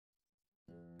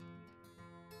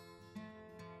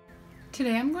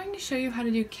Today I'm going to show you how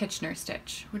to do Kitchener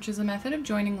stitch, which is a method of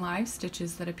joining live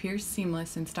stitches that appears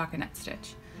seamless in stockinette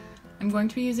stitch. I'm going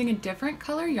to be using a different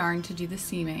color yarn to do the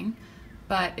seaming,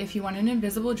 but if you want an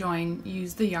invisible join,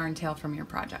 use the yarn tail from your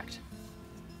project.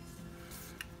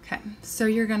 Okay, so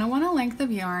you're going to want a length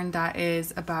of yarn that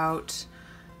is about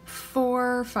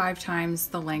 4 or 5 times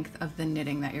the length of the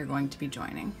knitting that you're going to be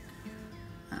joining.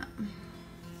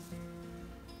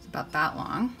 It's about that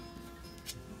long.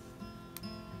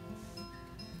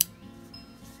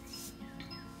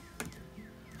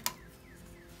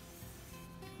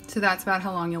 So that's about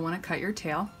how long you'll want to cut your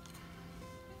tail.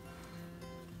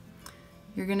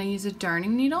 You're going to use a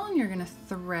darning needle and you're going to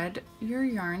thread your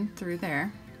yarn through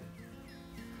there.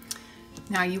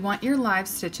 Now you want your live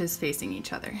stitches facing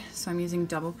each other. So I'm using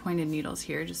double pointed needles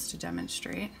here just to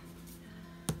demonstrate.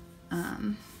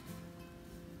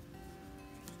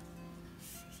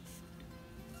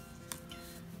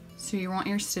 So you want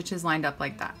your stitches lined up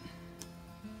like that.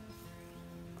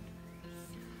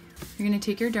 You're going to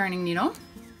take your darning needle,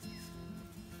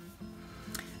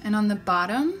 and on the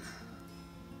bottom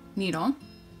needle,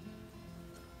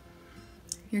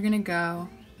 you're going to go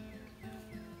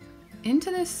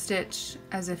into this stitch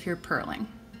as if you're purling.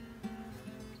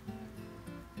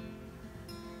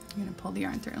 You're going to pull the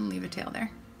yarn through and leave a tail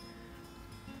there.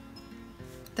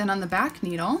 Then on the back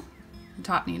needle, the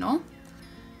top needle,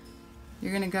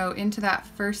 you're going to go into that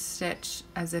first stitch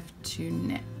as if to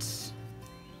knit.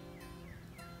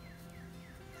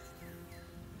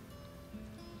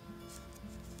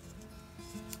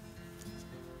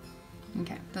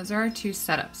 Okay, those are our 2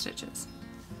 setup stitches.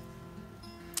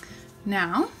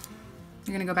 Now,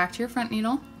 you're going to go back to your front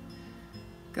needle,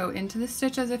 go into the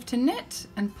stitch as if to knit,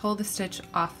 and pull the stitch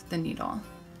off the needle.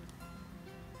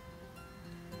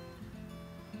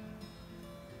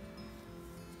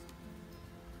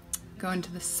 Go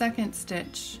into the second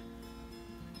stitch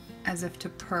as if to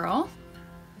purl,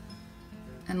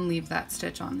 and leave that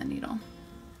stitch on the needle.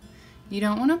 You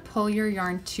don't want to pull your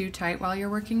yarn too tight while you're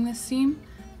working this seam,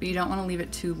 but you don't want to leave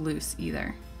it too loose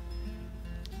either.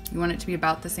 You want it to be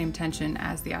about the same tension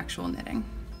as the actual knitting.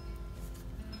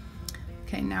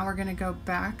 Okay, now we're going to go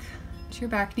back to your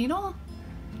back needle,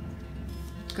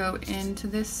 go into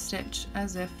this stitch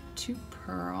as if to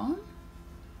purl,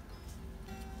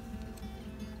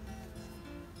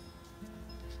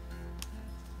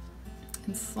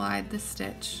 and slide the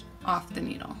stitch off the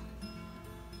needle.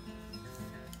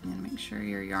 And make sure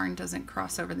your yarn doesn't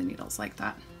cross over the needles like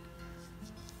that.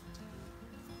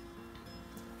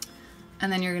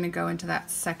 And then you're going to go into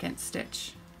that second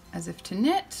stitch as if to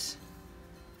knit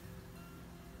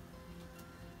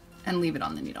and leave it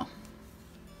on the needle.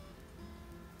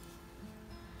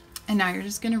 And now you're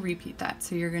just going to repeat that.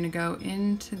 So you're going to go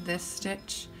into this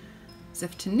stitch as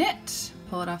if to knit,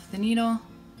 pull it off the needle,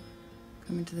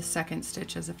 come into the second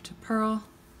stitch as if to purl,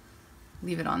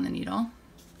 leave it on the needle,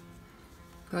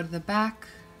 go to the back,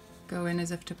 go in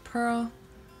as if to purl,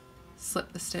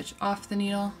 slip the stitch off the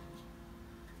needle,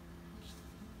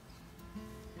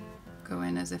 go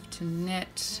in as if to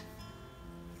knit,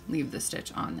 leave the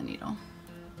stitch on the needle.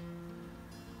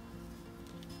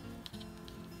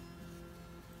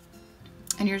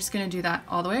 And you're just going to do that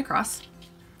all the way across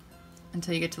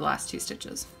until you get to the last 2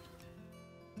 stitches.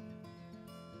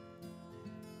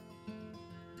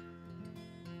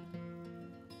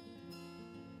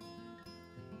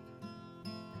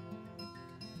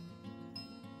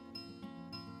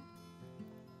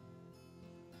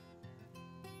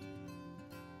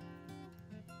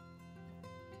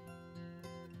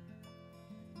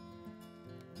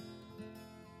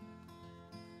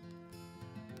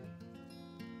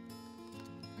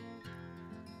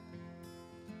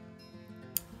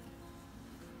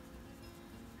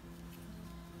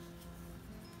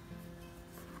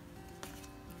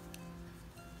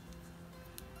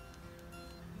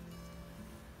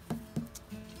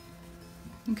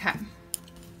 Okay,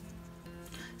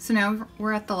 so now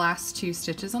we're at the last 2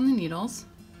 stitches on the needles.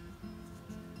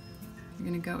 You're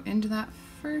going to go into that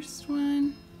first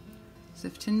one as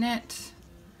if to knit,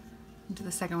 into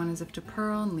the second one as if to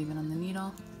purl and leave it on the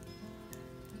needle,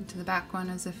 into the back one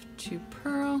as if to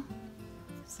purl,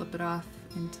 slip it off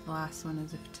into the last one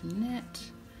as if to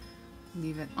knit,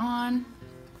 leave it on.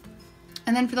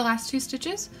 And then for the last 2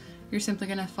 stitches, you're simply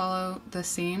going to follow the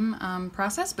same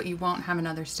process, but you won't have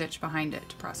another stitch behind it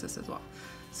to process as well.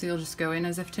 So you'll just go in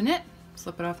as if to knit,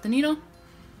 slip it off the needle,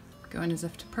 go in as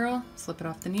if to purl, slip it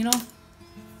off the needle,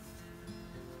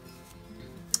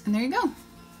 and there you go.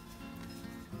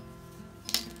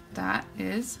 That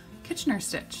is Kitchener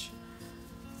stitch.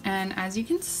 And as you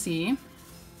can see,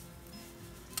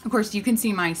 Of course, you can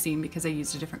see my seam because I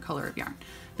used a different color of yarn.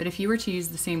 But if you were to use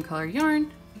the same color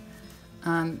yarn,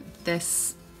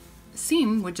 this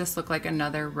seam would just look like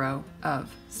another row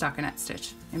of stockinette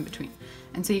stitch in between.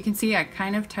 And so you can see I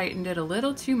kind of tightened it a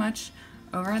little too much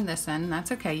over on this end.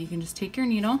 That's okay. You can just take your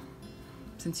needle,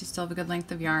 since you still have a good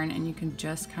length of yarn, and you can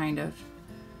just kind of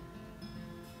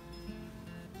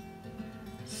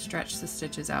stretch the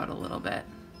stitches out a little bit,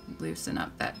 loosen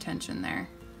up that tension there,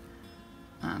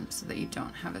 so that you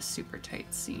don't have a super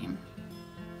tight seam.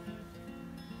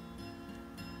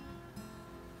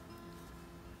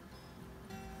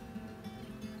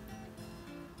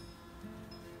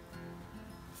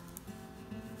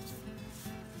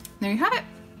 There you have it,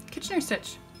 Kitchener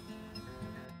stitch.